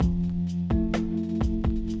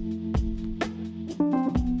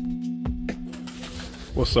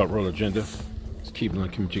What's up, Road Agenda? Just keeping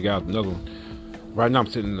you guys another one. Right now I'm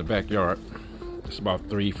sitting in the backyard. It's about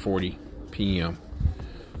 3:40 p.m.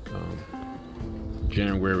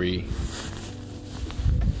 January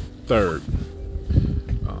 3rd.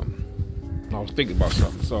 I was thinking about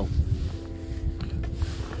something. So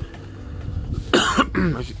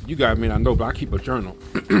you guys may not know, but I keep a journal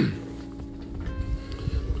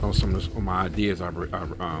on some of my ideas I go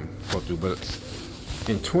through. But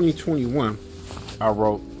in 2021, I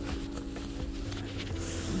wrote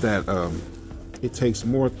that it takes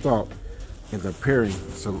more thought in the pairing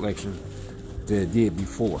selection than it did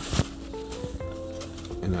before.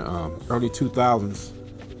 In the early 2000s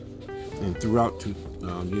and throughout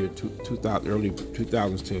early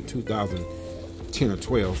 2000s to 2010 or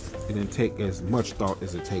 12, it didn't take as much thought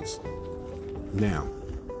as it takes now.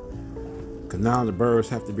 Because now the birds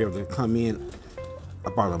have to be able to come in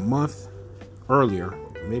about a month earlier,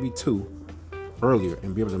 maybe two earlier,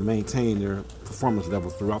 and be able to maintain their performance level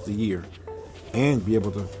throughout the year, and be able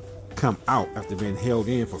to come out after being held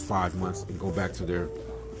in for 5 months and go back to their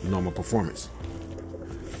normal performance.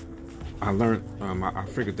 I learned, I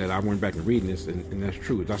figured that I went back and reading this, and that's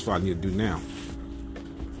true. That's what I need to do now.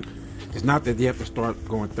 It's not that they have to start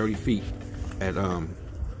going 30 feet at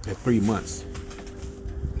 3 months,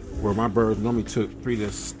 where my birds normally took 3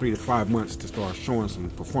 to 5 months to start showing some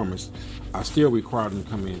performance. I still require them to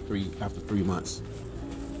come in after 3 months,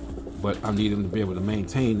 but I need them to be able to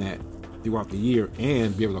maintain that throughout the year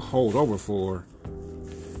and be able to hold over for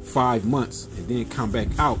 5 months and then come back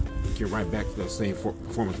out and get right back to that same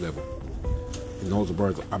performance level. And those are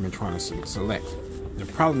birds I've been trying to select. The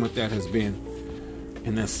problem with that has been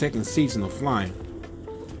in that second season of flying,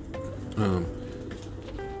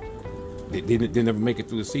 they never make it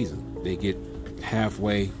through the season. They get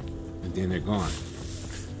halfway and then they're gone.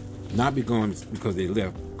 Not be gone because they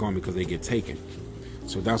left, gone because they get taken.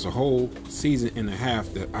 So that's a whole season and a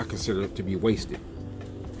half that I consider to be wasted.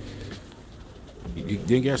 You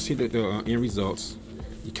didn't get to see the end results.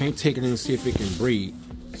 You can't take it in and see if it can breed,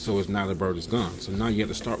 so it's not a bird is gone. So now you have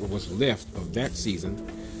to start with what's left of that season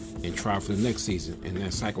and try for the next season, and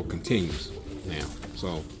that cycle continues now.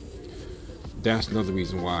 So that's another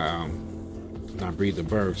reason why I breed the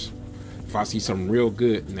birds. If I see something real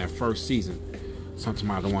good in that first season,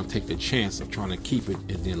 sometimes I don't want to take the chance of trying to keep it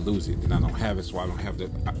and then lose it. And I don't have it, so I don't have the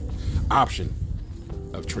option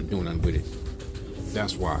of doing nothing with it.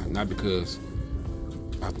 That's why. Not because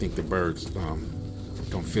I think the birds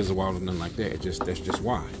don't fizzle out or nothing like that. That's just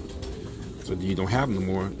why. So you don't have them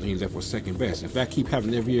no more, and you're left with second best. If I keep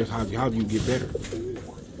having every year, how do you get better?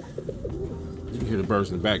 You can hear the birds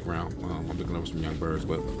in the background. I'm looking over some young birds,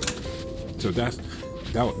 but so that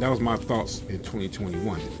was my thoughts in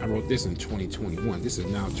 2021. I wrote this in 2021. This is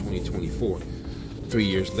now 2024, 3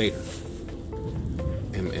 years later,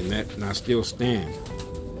 and I still stand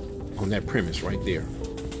on that premise right there.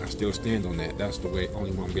 I still stand on that. That's the way only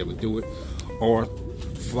one will be able to do it, or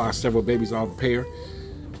fly several babies off a pair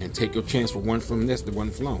and take your chance for one from the nest and one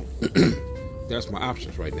flown. That's my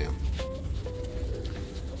options right now.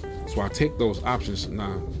 So I take those options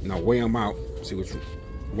now weigh them out, see which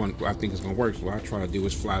one I think is going to work. So what I try to do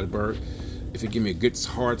is fly the bird. If it give me a good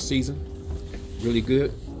hard season, really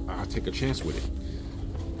good, I'll take a chance with it.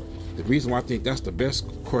 The reason why I think that's the best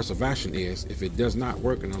course of action is if it does not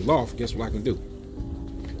work in the loft, guess what I can do?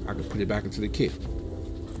 I can put it back into the kit.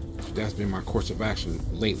 That's been my course of action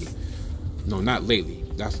lately. No, not lately.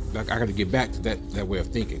 I got to get back to that way of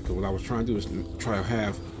thinking, because what I was trying to do is try to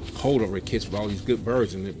have holdover kits with all these good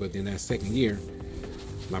birds in it. But then that second year,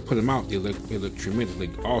 when I put them out, they look tremendously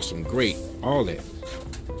awesome, great, all that.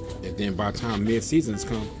 And then by the time mid-seasons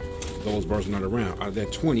come, those birds are not around. Out of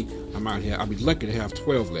that 20, I'll be lucky to have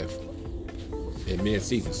 12 left at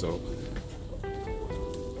mid-season. So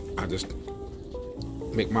I just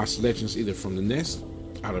make my selections either from the nest,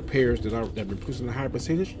 out of pairs that been producing a higher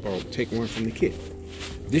percentage, or take one from the kit.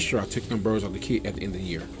 This year I took them birds out of the kit at the end of the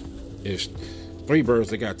year. There's 3 birds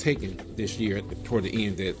that got taken this year toward the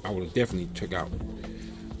end that I would have definitely took out.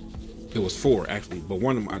 It was 4 actually, but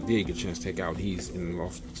one of them I did get a chance to take out. He's in the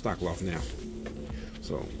stock loft now.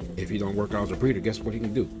 So if he don't work out as a breeder, guess what he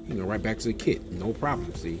can do? He can go right back to the kit, no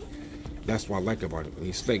problem. See, that's what I like about it. When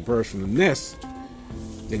you select birds from the nest,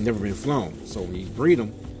 they've never been flown. So when you breed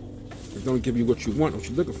them, if they don't give you what you want, what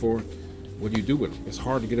you're looking for, what do you do with them? It's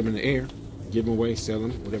hard to get them in the air, give them away, sell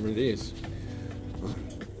them, whatever it is.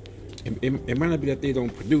 It might not be that they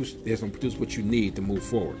don't produce what you need to move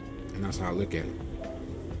forward. And that's how I look at it.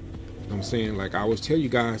 You know what I'm saying? Like I always tell you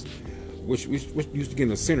guys, which used to get in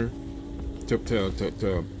the center to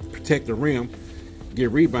protect the rim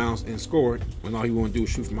get rebounds and score when all you want to do is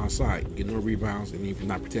shoot from outside. Get no rebounds, and if you're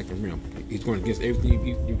not protecting rim, he's going against everything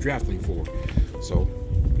you drafted him for. So,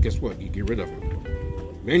 guess what? You get rid of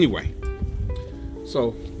him. But anyway,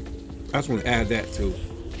 so I just want to add that to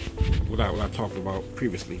what I talked about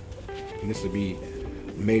previously. And this will be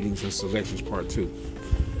Matings and Selections Part 2.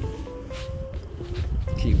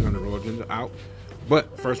 Keep on the road agenda out.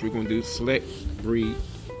 But first we're going to do select, breed,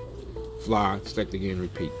 fly, select again,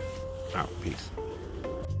 repeat. Out. Peace.